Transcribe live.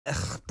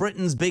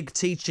Britain's big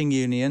teaching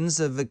unions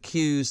have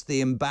accused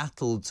the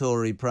embattled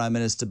Tory Prime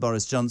Minister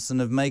Boris Johnson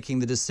of making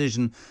the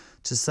decision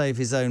to save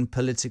his own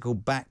political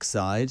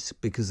backside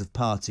because of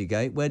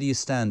Partygate. Where do you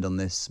stand on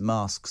this,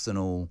 masks and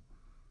all?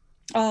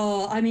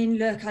 Oh, I mean,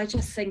 look, I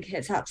just think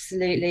it's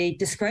absolutely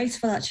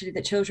disgraceful, actually,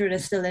 that children are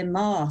still in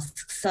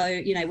masks. So,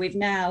 you know, we've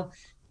now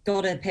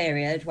got a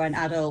period when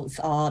adults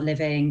are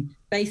living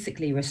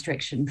basically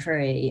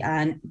restriction-free.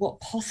 And what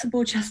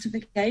possible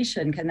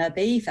justification can there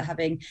be for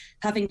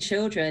having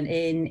children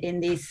in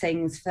these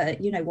things for,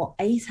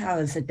 8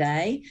 hours a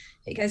day?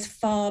 It goes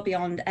far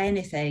beyond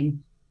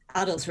anything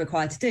adults are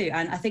required to do.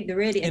 And I think the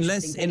really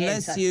interesting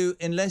thing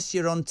unless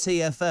you're on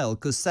TfL,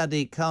 because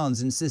Sadiq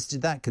Khan's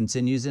insisted that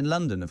continues in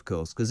London, of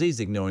course, because he's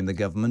ignoring the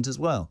government as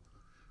well.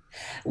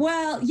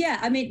 Well, yeah,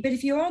 I mean, but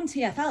if you're on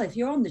TfL, if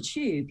you're on the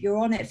tube, you're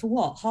on it for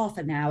what, half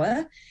an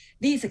hour?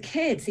 These are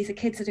kids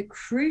at a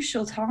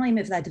crucial time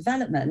of their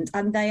development,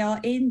 and they are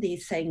in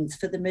these things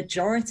for the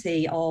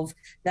majority of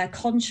their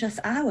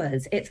conscious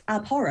hours. It's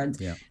abhorrent.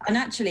 Yeah. And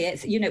actually,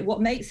 it's, what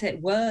makes it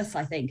worse,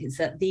 I think, is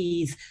that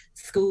these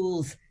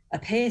schools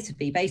appear to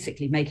be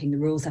basically making the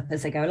rules up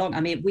as they go along. I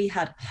mean, we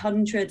had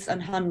hundreds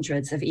and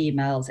hundreds of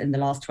emails in the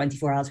last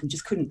 24 hours. We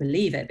just couldn't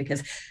believe it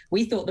because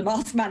we thought the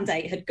mask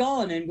mandate had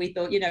gone, and we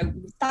thought,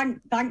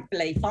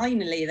 thankfully,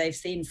 finally, they've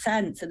seen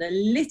sense and a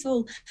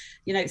little,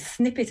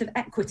 snippet of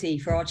equity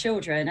for our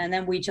children. And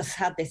then we just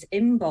had this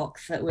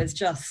inbox that was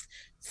just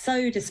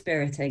so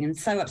dispiriting and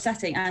so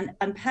upsetting, and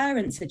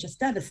parents are just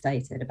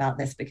devastated about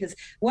this, because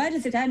where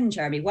does it end,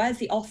 Jeremy? Where's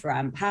the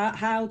off-ramp?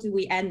 How do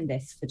we end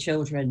this for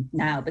children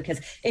now? Because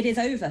it is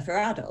over for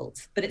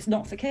adults, but it's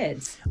not for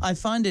kids. I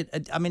find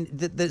it, I mean,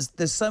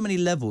 there's so many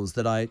levels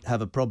that I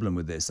have a problem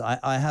with this. I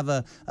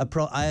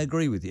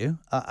agree with you.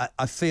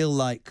 I feel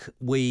like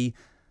we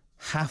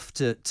have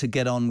to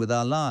get on with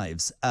our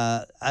lives.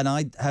 And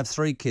I have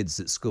 3 kids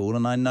at school,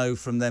 and I know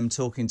from them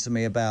talking to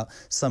me about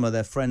some of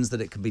their friends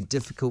that it can be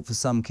difficult for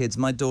some kids.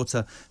 My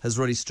daughter has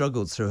really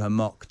struggled through her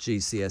mock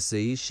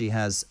GCSEs. She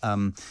has,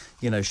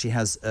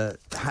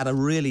 had a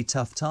really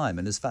tough time,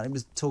 and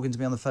was talking to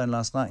me on the phone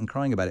last night and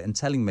crying about it and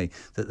telling me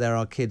that there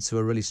are kids who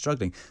are really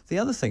struggling. The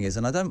other thing is,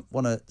 and I don't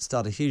want to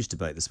start a huge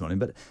debate this morning,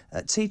 but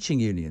teaching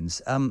unions,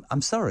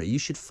 I'm sorry, you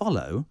should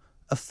follow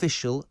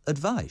official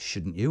advice,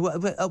 shouldn't you?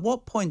 At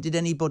what point did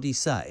anybody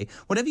say,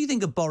 whatever you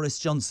think of Boris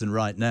Johnson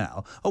right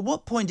now, at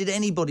what point did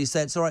anybody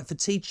say it's all right for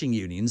teaching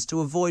unions to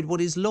avoid what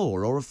is law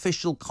or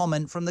official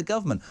comment from the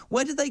government?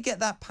 Where did they get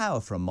that power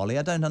from, Molly?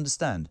 I don't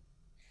understand.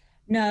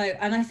 No,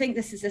 and I think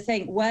this is the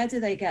thing. Where do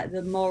they get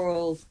the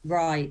moral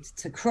right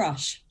to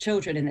crush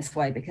children in this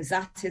way? Because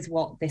that is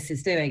what this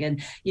is doing.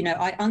 And,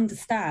 I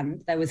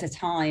understand there was a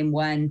time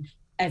when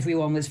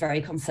everyone was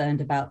very concerned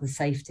about the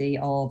safety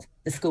of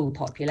the school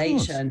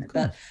population. Of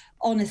course. But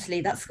honestly,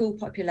 that school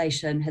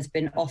population has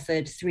been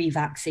offered 3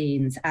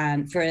 vaccines,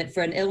 and for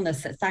an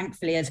illness that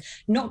thankfully is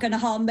not going to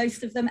harm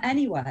most of them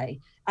anyway.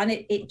 And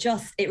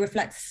it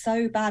reflects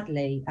so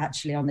badly,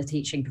 actually, on the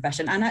teaching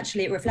profession. And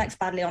actually, it reflects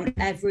badly on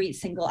every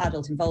single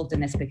adult involved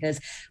in this,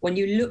 because when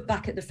you look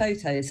back at the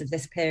photos of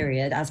this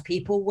period, as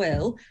people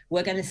will,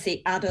 we're going to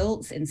see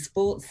adults in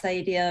sports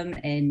stadium,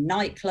 in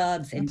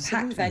nightclubs, in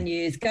packed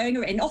venues,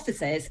 in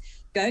offices,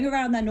 going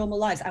around their normal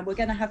lives. And we're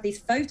going to have these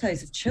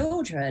photos of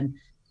children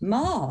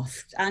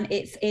masked, and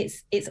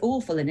it's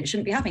awful, and it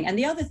shouldn't be happening. And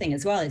the other thing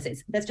as well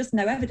is there's just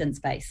no evidence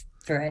base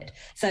for it.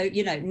 So,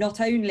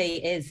 not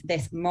only is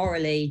this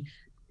morally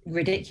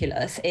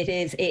ridiculous, it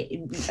is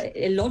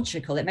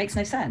illogical. It makes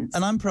no sense.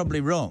 And I'm probably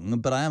wrong,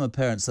 but I am a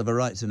parent, so I have a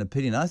right to an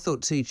opinion. I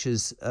thought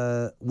teachers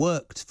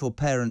worked for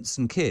parents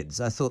and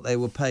kids. I thought they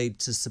were paid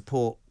to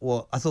support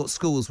I thought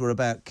schools were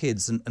about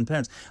kids and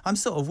parents. I'm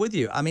sort of with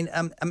you. I mean,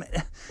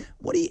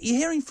 what are you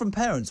hearing from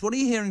parents? What are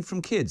you hearing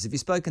from kids? Have you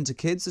spoken to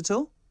kids at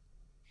all?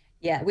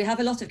 Yeah, we have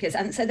a lot of kids.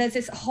 And so there's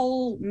this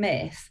whole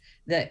myth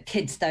that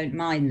kids don't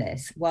mind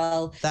this.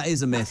 Well, that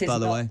is a myth, by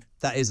the way.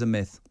 That is a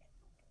myth.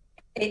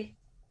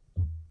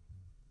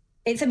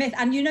 It's a myth.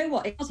 And you know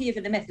what? It's not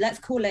even a myth. Let's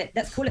call it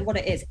what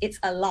it is. It's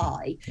a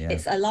lie. Yeah.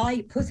 It's a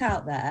lie put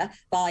out there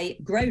by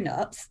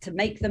grown-ups to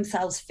make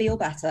themselves feel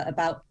better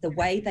about the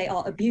way they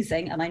are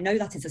abusing. And I know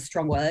that is a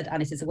strong word,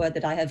 and it is a word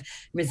that I have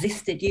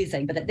resisted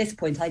using. But at this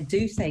point, I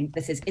do think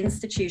this is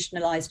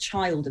institutionalized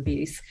child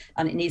abuse,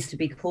 and it needs to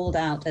be called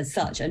out as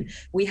such. And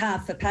we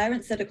have, for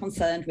parents that are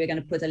concerned, we're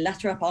going to put a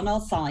letter up on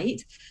our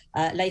site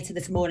later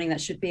this morning that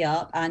should be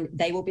up, and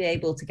they will be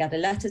able to get a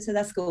letter to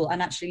their school.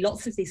 And actually,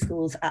 lots of these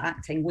schools are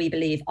acting, we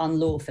believe,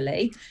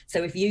 unlawfully.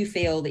 So if you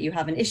feel that you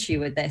have an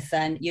issue with this,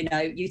 then,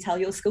 you tell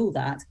your school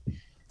that.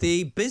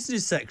 The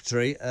business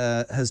secretary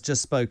has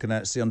just spoken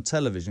actually on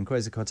television,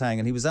 Kwesi Kwarteng,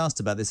 and he was asked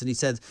about this, and he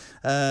said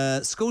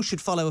schools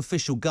should follow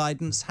official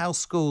guidance. How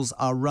schools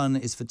are run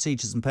is for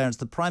teachers and parents.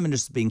 The Prime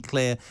Minister's been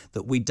clear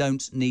that we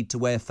don't need to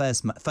wear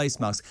face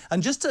masks.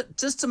 And just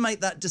to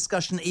make that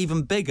discussion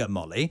even bigger,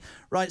 Molly,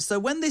 right? So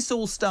when this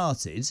all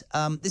started,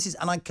 I'm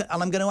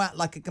going to act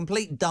like a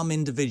complete dumb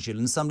individual,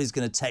 and somebody's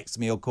going to text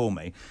me or call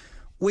me.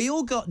 We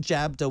all got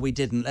jabbed or we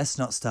didn't. Let's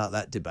not start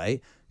that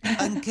debate.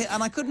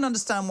 And I couldn't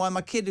understand why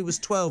my kid, who was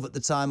 12 at the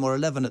time or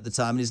 11 at the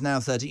time and is now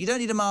 13, you don't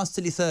need a mask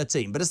till you're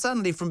 13, but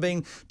suddenly from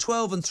being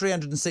 12 and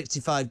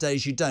 365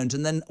 days you don't,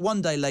 and then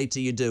one day later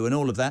you do, and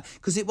all of that,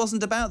 because it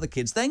wasn't about the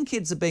kids. Then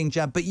kids are being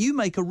jabbed. But you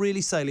make a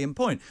really salient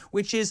point,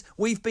 which is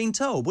we've been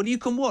told, well, you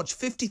can watch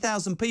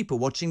 50,000 people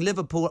watching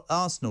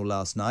Liverpool-Arsenal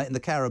last night in the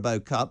Carabao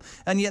Cup,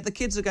 and yet the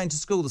kids are going to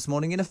school this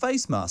morning in a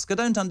face mask. I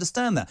don't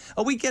understand that.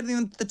 Are we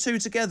getting the two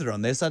together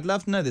on this? I'd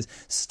love to know this.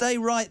 Stay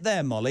right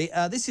there, Molly.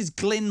 This is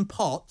Glyn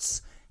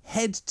Potts,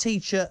 head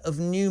teacher of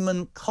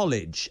Newman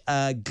College.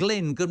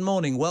 Glyn, good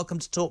morning. Welcome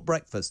to Talk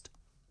Breakfast.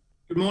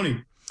 Good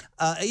morning.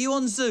 Are you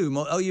on Zoom?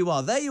 Oh, you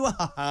are. There you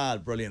are.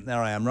 Brilliant.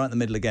 There I am, right in the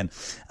middle again.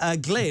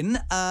 Glyn,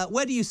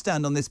 where do you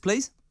stand on this,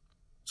 please?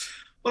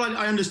 Well,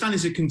 I understand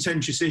it's a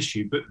contentious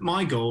issue, but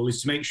my goal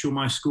is to make sure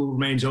my school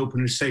remains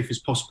open and as safe as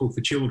possible for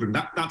children.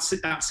 That's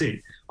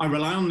it. I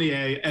rely on the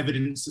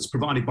evidence that's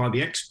provided by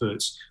the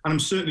experts, and I'm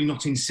certainly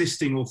not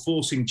insisting or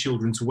forcing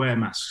children to wear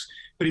masks.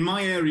 But in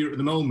my area at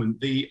the moment,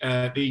 the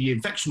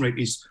infection rate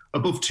is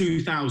above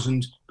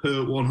 2,000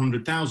 per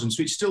 100,000,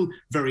 so it's still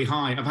very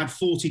high. I've had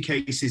 40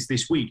 cases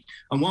this week,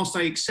 and whilst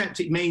I accept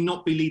it may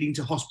not be leading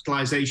to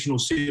hospitalisation or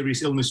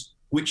serious illness,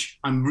 which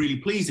I'm really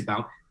pleased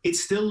about, it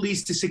still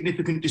leads to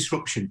significant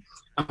disruption.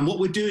 And what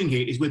we're doing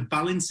here is we're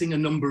balancing a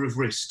number of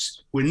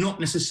risks. We're not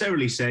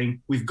necessarily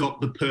saying we've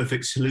got the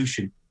perfect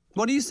solution.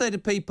 What do you say to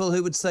people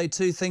who would say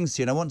two things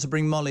to you? And I want to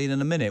bring Molly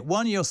in a minute.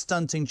 One, you're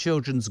stunting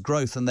children's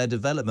growth and their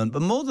development.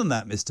 But more than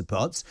that, Mr.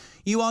 Potts,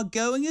 you are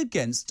going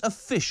against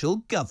official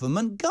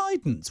government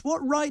guidance.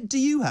 What right do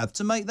you have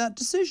to make that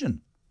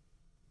decision?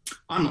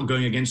 I'm not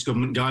going against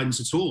government guidance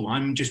at all.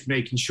 I'm just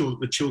making sure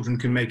that the children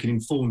can make an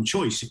informed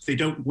choice. If they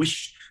don't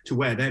wish to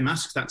wear their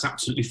masks, that's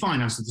absolutely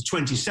fine. As of the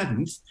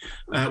 27th,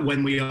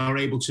 when we are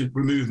able to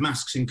remove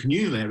masks in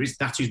communal areas,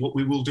 that is what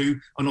we will do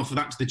and offer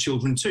that to the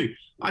children too.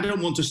 I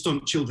don't want to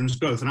stunt children's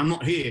growth, and I'm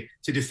not here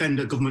to defend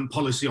a government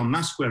policy on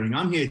mask wearing.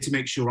 I'm here to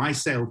make sure I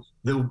sell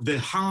the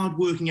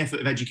hard-working effort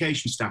of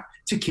education staff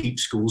to keep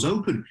schools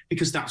open,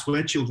 because that's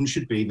where children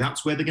should be.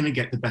 That's where they're going to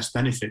get the best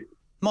benefit.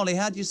 Molly,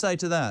 how do you say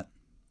to that?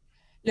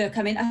 Look,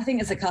 I mean, I think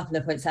there's a couple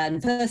of points there.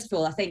 And first of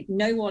all, I think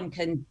no one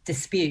can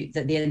dispute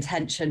that the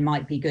intention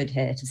might be good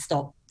here to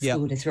stop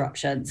school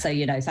disruption. So,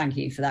 thank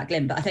you for that,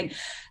 Glyn. But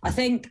I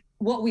think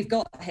what we've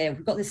got here,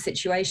 we've got this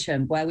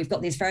situation where we've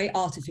got these very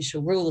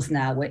artificial rules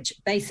now, which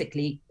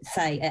basically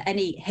say at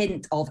any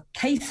hint of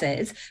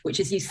cases, which,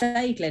 as you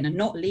say, Glyn, are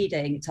not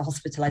leading to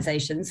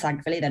hospitalisations,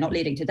 thankfully, they're not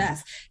leading to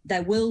deaths,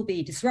 there will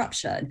be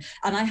disruption.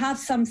 And I have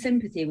some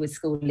sympathy with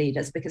school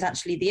leaders, because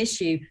actually the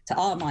issue to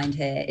our mind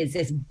here is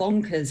this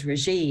bonkers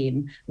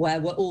regime where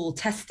we're all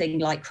testing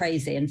like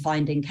crazy and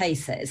finding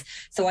cases.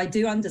 So I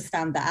do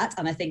understand that,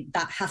 and I think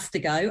that has to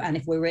go. And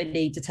if we're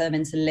really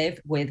determined to live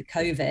with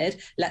COVID,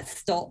 let's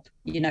stop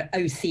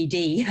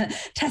OCD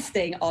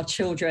testing our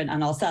children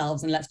and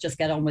ourselves, and let's just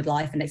get on with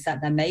life and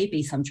accept there may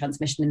be some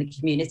transmission in the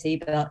community,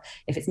 but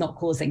if it's not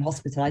causing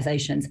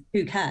hospitalizations,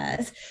 who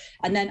cares?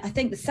 And then I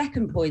think the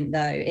second point, though,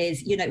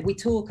 is, we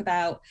talk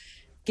about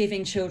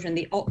giving children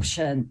the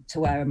option to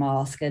wear a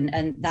mask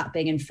and that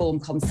being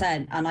informed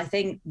consent. And I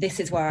think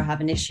this is where I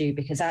have an issue,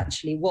 because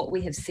actually what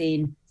we have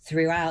seen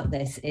throughout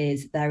this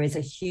is there is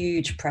a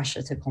huge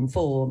pressure to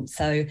conform.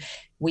 So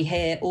we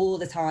hear all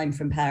the time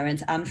from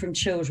parents and from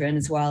children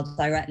as well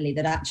directly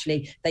that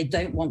actually they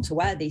don't want to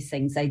wear these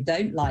things. They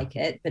don't like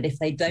it. But if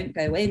they don't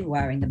go in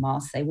wearing the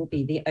mask, they will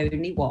be the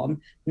only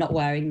one not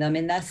wearing them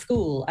in their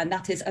school. And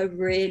that is a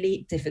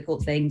really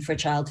difficult thing for a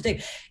child to do.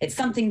 It's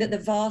something that the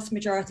vast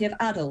majority of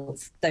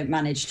adults don't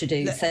manage to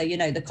do. So,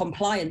 the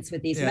compliance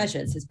with these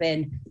measures has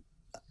been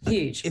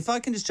huge. If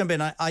I can just jump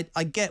in,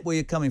 I get where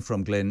you're coming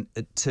from, Glyn,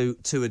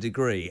 to a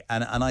degree.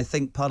 And I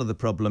think part of the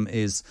problem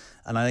is,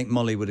 and I think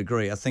Molly would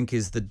agree, I think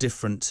is the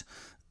different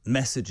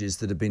messages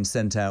that have been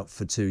sent out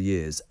for 2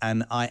 years.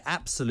 And I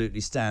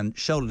absolutely stand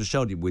shoulder to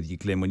shoulder with you,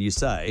 Glyn, when you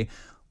say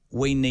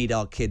we need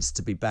our kids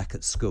to be back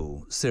at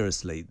school.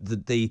 Seriously,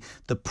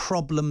 the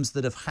problems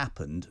that have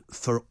happened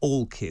for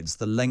all kids,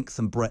 the length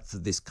and breadth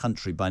of this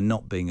country by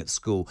not being at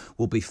school,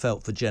 will be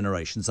felt for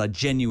generations. I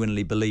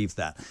genuinely believe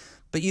that.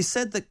 But you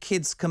said that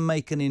kids can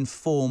make an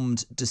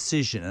informed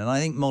decision, and I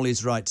think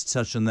Molly's right to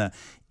touch on that.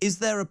 Is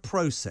there a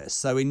process?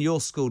 So in your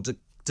school, do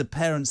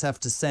parents have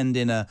to send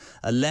in a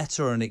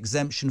letter or an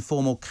exemption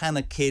form, or can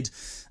a kid...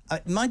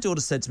 my daughter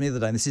said to me the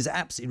other day, and this is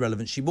absolutely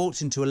relevant, she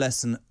walked into a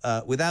lesson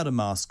without a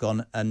mask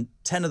on, and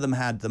 10 of them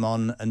had them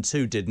on and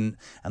 2 didn't,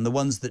 and the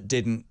ones that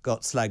didn't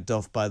got slagged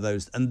off by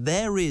those. And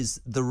there is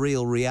the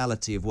real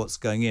reality of what's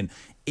going in.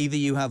 Either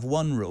you have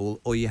one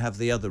rule or you have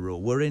the other rule.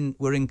 We're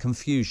in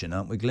confusion,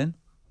 aren't we, Glyn?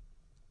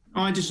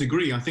 I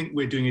disagree. I think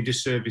we're doing a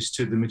disservice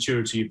to the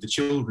maturity of the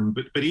children,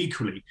 but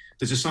equally,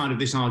 there's a side of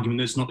this argument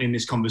that's not in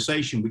this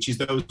conversation, which is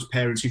those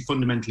parents who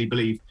fundamentally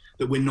believe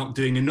that we're not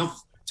doing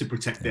enough to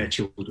protect their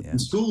children.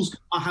 And schools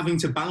are having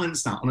to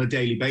balance that on a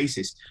daily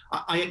basis.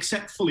 I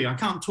accept fully, I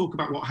can't talk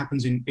about what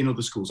happens in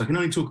other schools. I can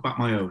only talk about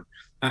my own.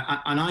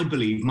 And I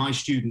believe my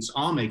students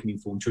are making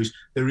informed choice.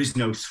 There is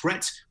no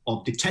threat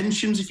of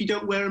detentions if you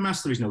don't wear a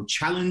mask. There is no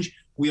challenge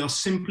We are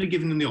simply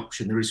giving them the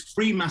option. There is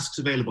free masks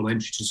available on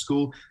entry to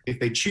school. If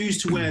they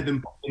choose to wear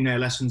them in their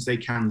lessons, they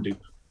can do.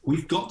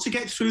 We've got to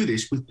get through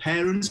this with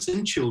parents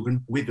and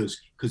children with us,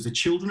 because the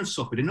children have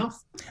suffered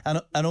enough.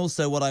 And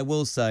also what I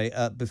will say,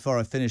 before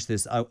I finish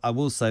this, I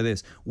will say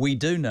this. We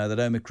do know that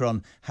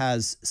Omicron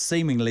has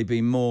seemingly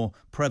been more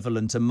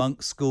prevalent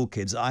amongst school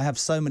kids. I have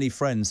so many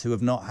friends who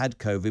have not had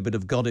COVID but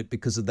have got it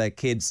because of their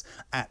kids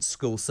at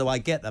school. So I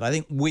get that. I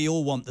think we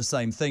all want the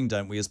same thing,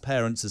 don't we, as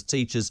parents, as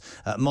teachers,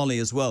 Molly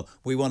as well.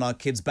 We want our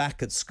kids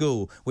back at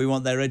school. We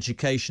want their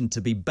education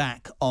to be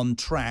back on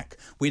track.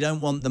 We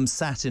don't want them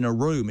sat in a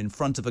room in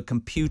front of a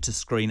computer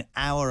screen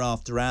hour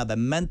after hour, the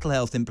mental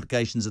health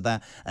implications of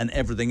that and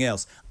everything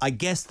else. I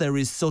guess there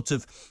is sort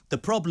of, the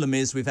problem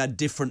is we've had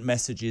different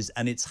messages,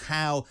 and it's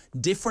how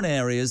different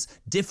areas,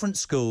 different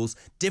schools,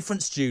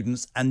 different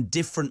students and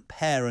different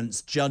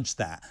parents judge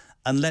that.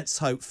 And let's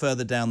hope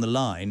further down the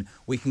line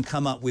we can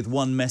come up with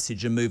one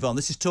message and move on.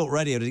 This is Talk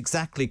Radio at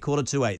exactly 7:45.